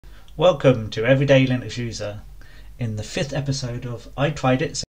Welcome to Everyday Linux User, in the 5th episode of I Tried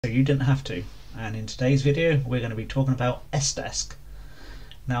It So You Didn't Have To. And in today's video we're going to be talking about SDesk.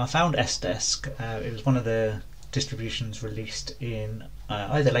 Now I found SDesk, it was one of the distributions released in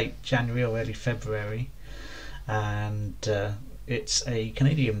either late January or early February, and it's a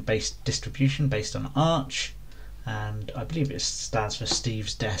Canadian based distribution based on Arch, and I believe it stands for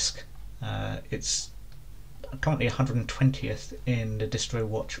Steve's Desk. It's currently 120th in the Distro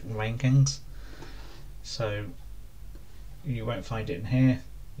Watch rankings, so you won't find it in here.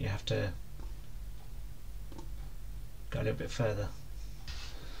 You have to go a little bit further,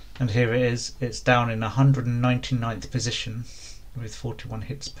 and here it is. It's down in 199th position with 41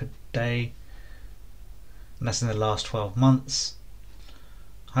 hits per day, and that's in the last 12 months.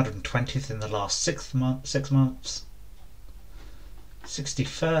 120th in the last 6 months,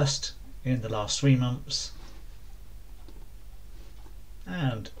 61st in the last 3 months,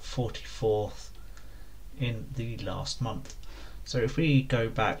 and 44th in the last month. So if we go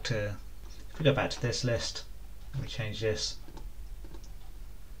back to this list, we change this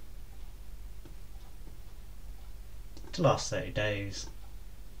to last 30 days,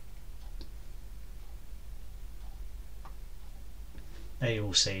 there you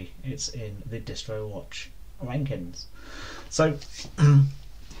will see it's in the Distro Watch rankings. So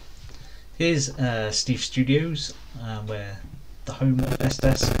here's Steve Studios, where the home of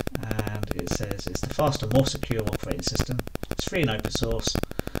SDesk, and it says it's the faster, more secure operating system. It's free and open source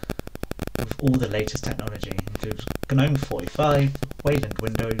with all the latest technology. It includes GNOME 45, Wayland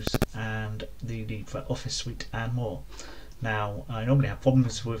Windows, and the LibreOffice suite and more. Now I normally have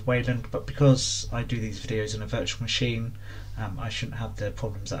problems with Wayland, but because I do these videos on a virtual machine, I shouldn't have the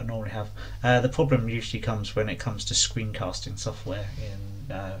problems that I normally have. The problem usually comes when it comes to screencasting software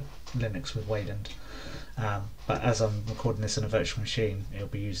in Linux with Wayland. But as I'm recording this on a virtual machine, it'll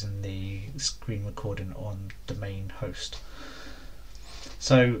be using the screen recording on the main host.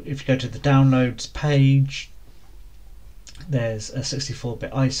 So if you go to the downloads page, there's a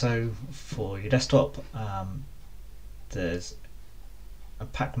 64-bit ISO for your desktop. There's a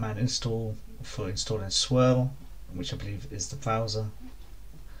Pacman install for installing Swirl, which I believe is the browser,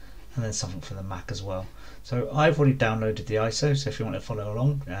 and then something for the Mac as well. So I've already downloaded the ISO, so if you want to follow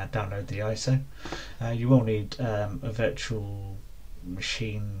along, download the ISO. You will need a virtual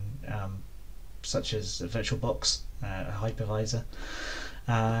machine, such as a VirtualBox, a hypervisor,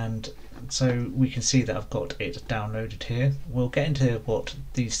 and so we can see that I've got it downloaded here. We'll get into what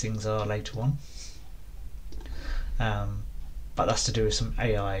these things are later on, but that's to do with some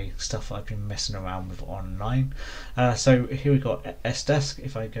AI stuff I've been messing around with online. So here we've got SDesk.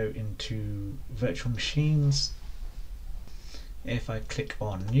 If I go into virtual machines, if I click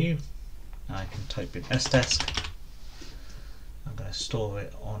on new, I can type in SDesk. I'm going to store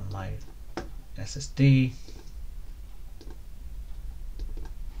it on my SSD.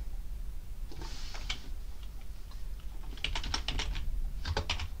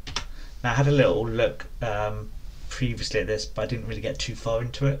 Now I had a little look previously at this, but I didn't really get too far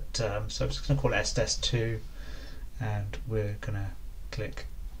into it, so I'm just going to call it SDesk 2, and we're going to click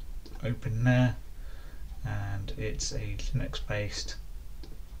open there, and it's a Linux based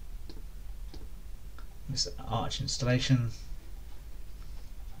Arch installation,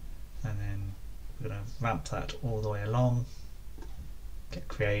 and then we're going to ramp that all the way along, click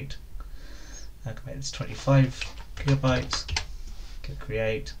create, it's 25 gigabytes, click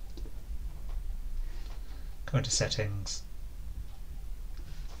create, go into settings,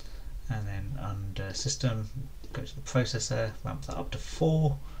 and then under system, go to the processor, ramp that up to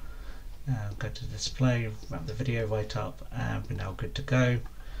 4, go to display, ramp the video right up, and we're now good to go.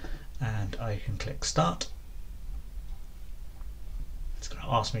 And I can click start. It's going to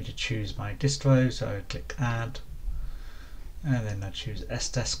ask me to choose my distro, so I click add, and then I choose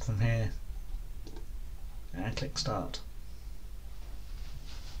SDesk from here, and click start.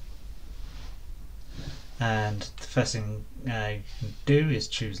 And the first thing you can do is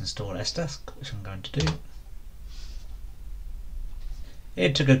choose install SDesk, which I'm going to do.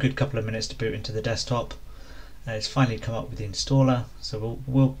 It took a good couple of minutes to boot into the desktop. It's finally come up with the installer, so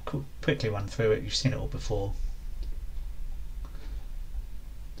we'll quickly run through it. You've seen it all before.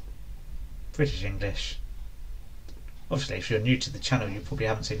 British English. Obviously if you're new to the channel you probably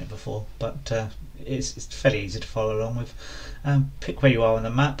haven't seen it before, but it's fairly easy to follow along with. Pick where you are on the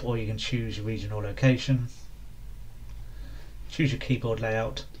map, or you can choose your region or location. Choose your keyboard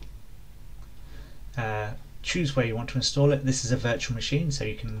layout. Choose where you want to install it. This is a virtual machine, so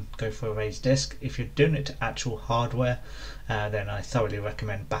you can go for a raised disk. If you're doing it to actual hardware, then I thoroughly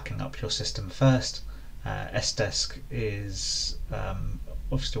recommend backing up your system first. SDesk is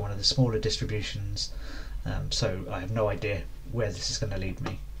obviously one of the smaller distributions, so I have no idea where this is going to lead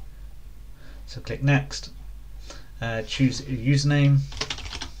me. So click next, choose a username,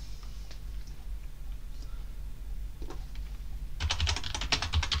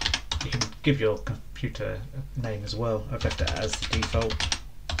 you can give your computer a name as well. I've left it as the default.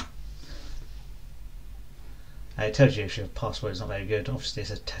 It tells you if your password is not very good. Obviously it's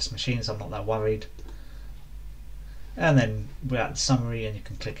a test machine, so I'm not that worried. And then we're at the summary, and you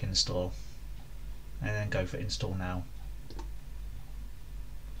can click install and then go for install now.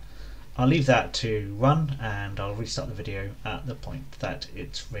 I'll leave that to run, and I'll restart the video at the point that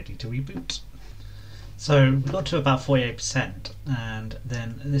it's ready to reboot. So we got to about 48%, and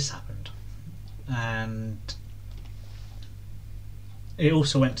then this happened, and it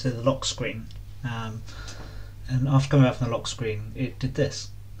also went to the lock screen, and after coming out from the lock screen it did this,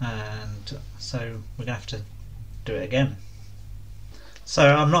 and so we're gonna have to do it again.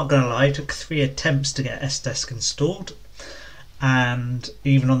 So I'm not gonna lie, it took 3 attempts to get SDesk installed, and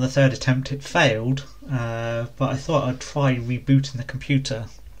even on the 3rd attempt it failed, but I thought I'd try rebooting the computer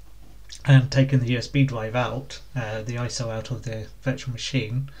and taking the USB drive out, the ISO out of the virtual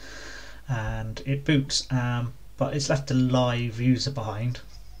machine, and it boots, but it's left a live user behind,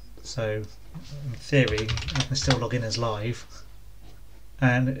 so in theory I can still log in as live,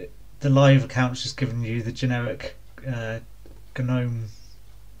 and the live account's just giving you the generic GNOME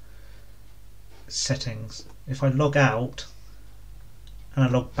settings. If I log out and I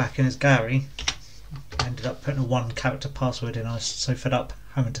log back in as Gary, I ended up putting a 1-character password in. I was so fed up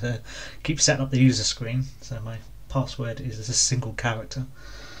having to keep setting up the user screen, so my password is a single character.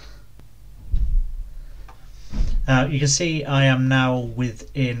 You can see I am now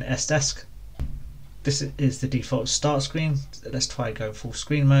within SDesk. This is the default start screen. Let's try go full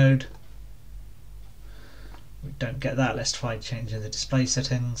screen mode. We don't get that. Let's try changing the display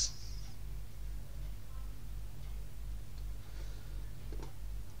settings.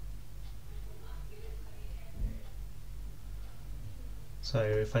 So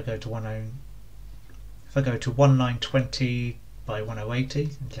if I go to 1920 by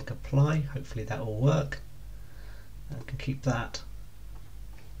 1080 and click apply, hopefully that will work. I can keep that,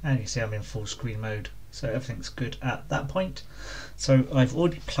 and you can see I'm in full screen mode, so everything's good at that point. So I've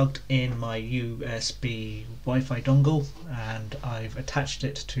already plugged in my USB Wi-Fi dongle, and I've attached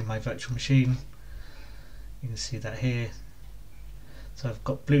it to my virtual machine. You can see that here. So I've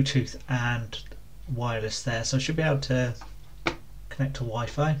got Bluetooth and wireless there, so I should be able to connect to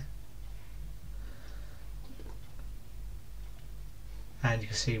Wi-Fi, and you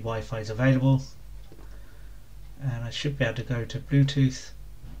can see Wi-Fi is available, and I should be able to go to Bluetooth.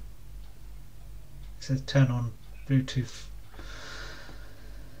 It says turn on Bluetooth.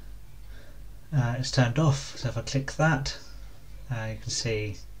 It's turned off, so if I click that, you can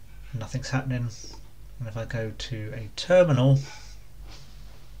see nothing's happening, and if I go to a terminal,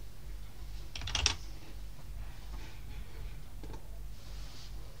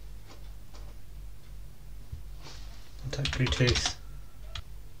 type Bluetooth,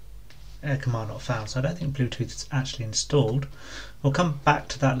 air command not found, so I don't think Bluetooth is actually installed. We'll come back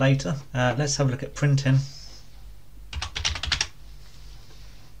to that later. Let's have a look at printing.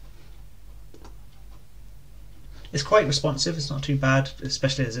 It's quite responsive, it's not too bad,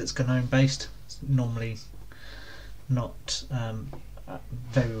 especially as it's GNOME based. It's normally not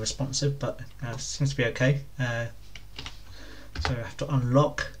very responsive, but it seems to be okay. So I have to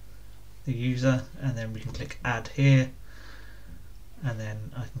unlock the user, and then we can click add here, and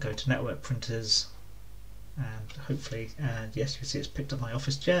then I can go to network printers, and hopefully, and yes, you can see it's picked up my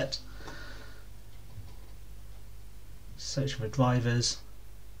Office Jet. Search for drivers.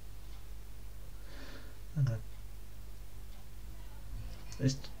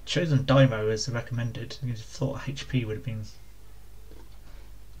 It's chosen Dymo as the recommended. You thought HP would have been,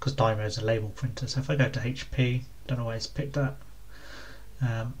 because Dymo is a label printer. So if I go to HP, don't know why it's picked that.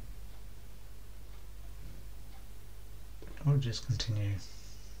 I'll just continue.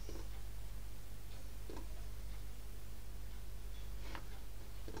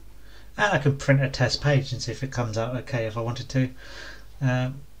 And I could print a test page and see if it comes out okay if I wanted to.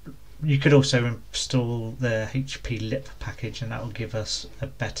 You could also install the HP lip package, and that will give us a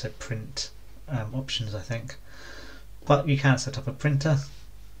better print options, I think. But you can set up a printer.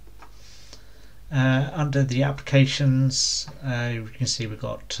 Under the applications, you can see we've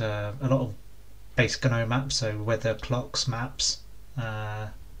got a lot of basic GNOME maps, so weather, clocks, maps, a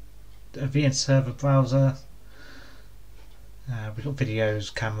VN server browser, we've got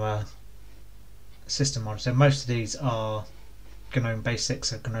videos, camera, system monitor. Most of these are GNOME Basics.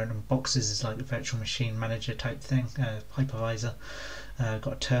 So GNOME Boxes is like a virtual machine manager type thing, hypervisor.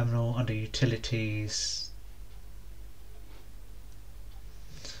 Got a terminal under utilities,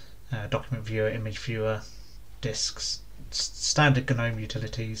 document viewer, image viewer, disks, standard GNOME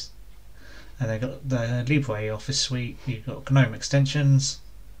utilities. And they got the LibreOffice suite. You've got GNOME extensions,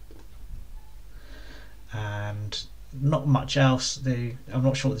 and not much else. I'm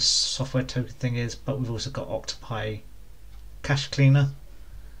not sure what this software token thing is, but we've also got Octopi Cache Cleaner,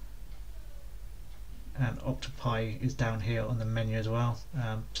 and Octopi is down here on the menu as well.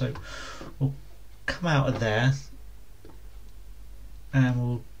 So we'll come out of there and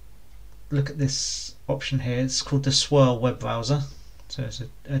we'll look at this option here. It's called the Swirl web browser, so it's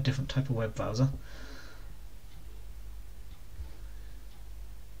a different type of web browser.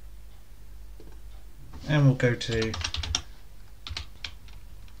 And we'll go to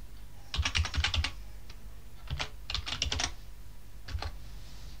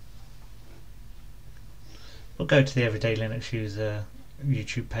the Everyday Linux User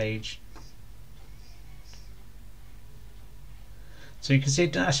YouTube page. So you can see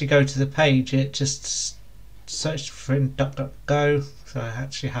it didn't actually go to the page, it just searched for it in DuckDuckGo, so I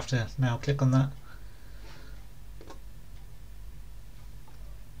actually have to now click on that.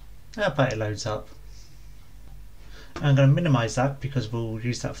 But it loads up. I'm going to minimize that because we'll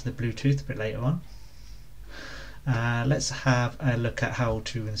use that for the Bluetooth a bit later on. Let's have a look at how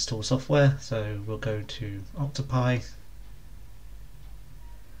to install software. So we'll go to Octopi.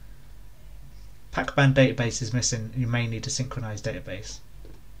 Pacman database is missing. You may need a synchronized database.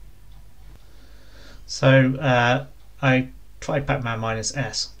 So I tried Pacman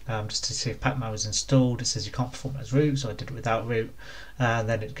 -s just to see if Pacman was installed. It says you can't perform as root, so I did it without root.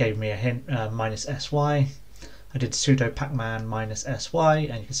 Then it gave me a hint, -sy. I did sudo pacman -sy,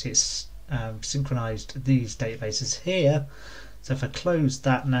 and you can see it's synchronized these databases here. So if I close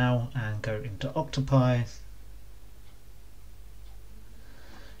that now and go into Octopi,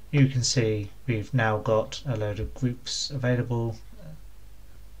 you can see we've now got a load of groups available.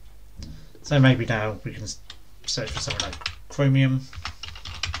 So maybe now we can search for something like Chromium,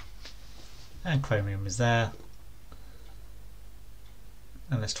 and Chromium is there.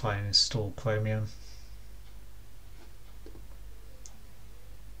 And let's try and install Chromium.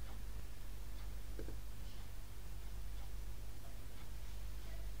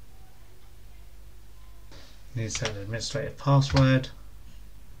 Need to set an administrative password.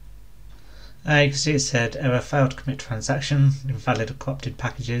 You can see it said error, failed to commit transaction, invalid or corrupted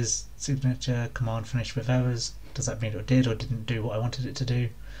packages, signature, command finished with errors. Does that mean it did or didn't do what I wanted it to do?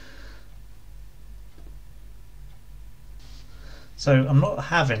 So I'm not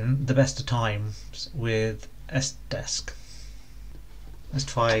having the best of times with SDesk. Let's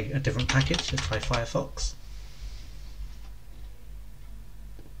try a different package. Let's try Firefox.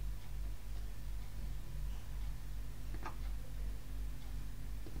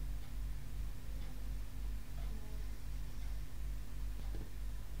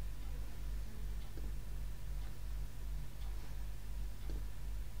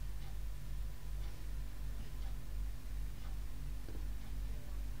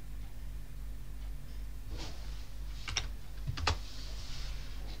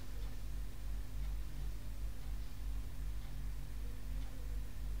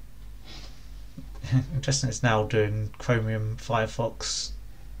 Interesting, it's now doing Chromium, Firefox,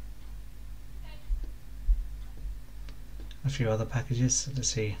 a few other packages. So let's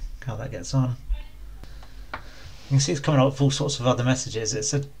see how that gets on. You can see it's coming up with all sorts of other messages. It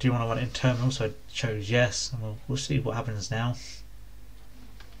said, do you want to run it in terminal? So I chose yes, and we'll see what happens now.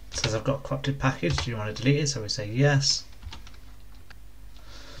 It says I've got a corrupted package, do you want to delete it? So we say yes.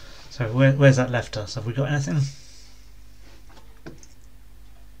 So where's that left us? Have we got anything?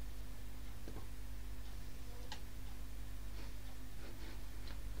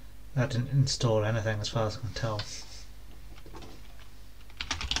 That didn't install anything as far as I can tell.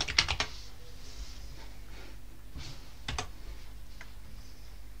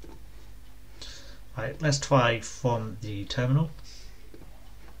 Right, let's try from the terminal.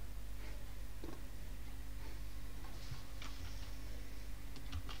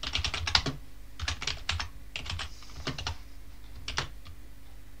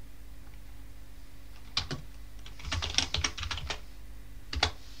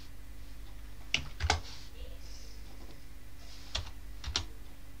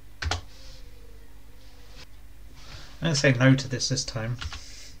 I'm going to say no to this time.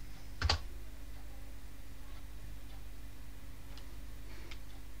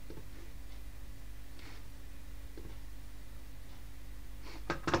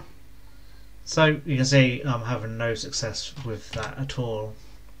 So you can see I'm having no success with that at all.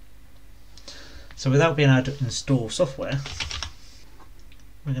 So without being able to install software,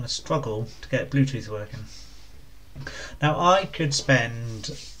 we're going to struggle to get Bluetooth working. Now I could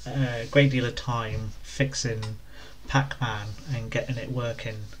spend a great deal of time fixing Pac-Man and getting it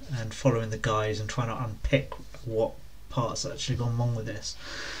working and following the guides and trying to unpick what parts actually gone wrong with this.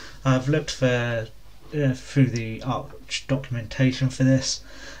 I've looked for through the Arch documentation for this,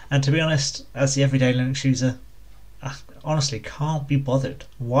 and to be honest, as the everyday Linux user, I honestly can't be bothered.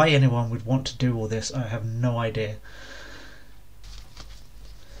 Why anyone would want to do all this, I have no idea.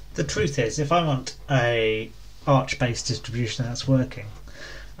 The truth is, if I want a Arch based distribution that's working,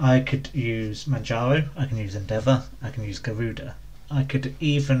 I could use Manjaro, I can use Endeavour, I can use Garuda. I could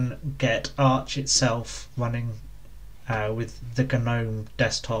even get Arch itself running with the GNOME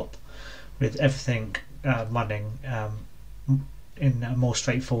desktop, with everything running in a more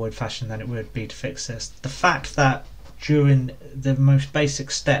straightforward fashion than it would be to fix this. The fact that during the most basic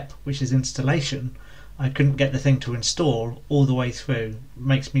step, which is installation, I couldn't get the thing to install all the way through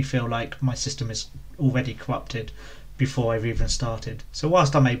makes me feel like my system is already corrupted before I've even started. So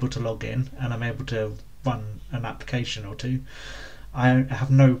whilst I'm able to log in and I'm able to run an application or two, I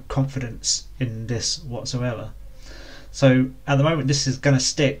have no confidence in this whatsoever. So at the moment this is going to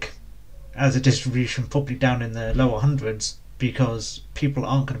stick as a distribution probably down in the lower hundreds, because people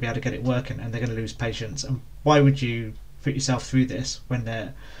aren't going to be able to get it working and they're going to lose patience. And why would you put yourself through this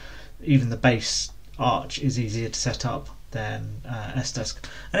when even the base Arch is easier to set up than SDesk?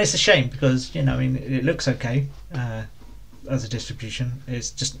 And it's a shame because, I mean, it looks okay as a distribution. It's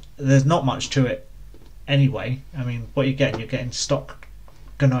just there's not much to it anyway. I mean, what you're getting stock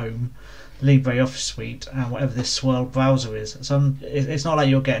GNOME, LibreOffice Suite, and whatever this swirl browser is. So it's not like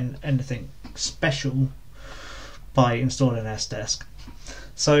you're getting anything special by installing SDesk.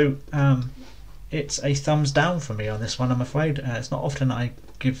 So it's a thumbs down for me on this one, I'm afraid. It's not often I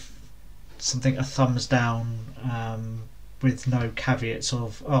give something a thumbs down with no caveats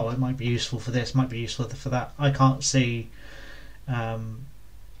of, oh, it might be useful for this, might be useful for that. I can't see a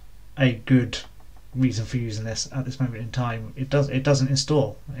good reason for using this at this moment in time. It doesn't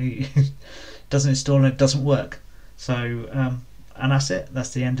install. It doesn't install and it doesn't work. So and that's it.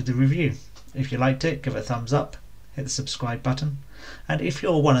 That's the end of the review. If you liked it, give it a thumbs up, hit the subscribe button, and if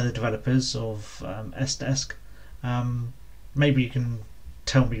you're one of the developers of SDesk, maybe you can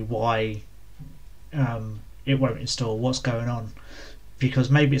tell me why it won't install, what's going on, because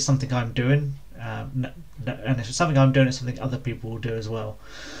maybe it's something I'm doing, and if it's something I'm doing, it's something other people will do as well.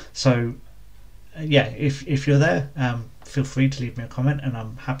 So yeah, if you're there, feel free to leave me a comment, and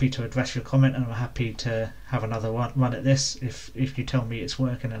I'm happy to address your comment, and I'm happy to have another run at this if you tell me it's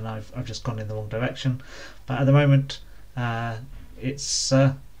working and I've just gone in the wrong direction. But at the moment, it's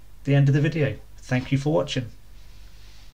the end of the video. Thank you for watching.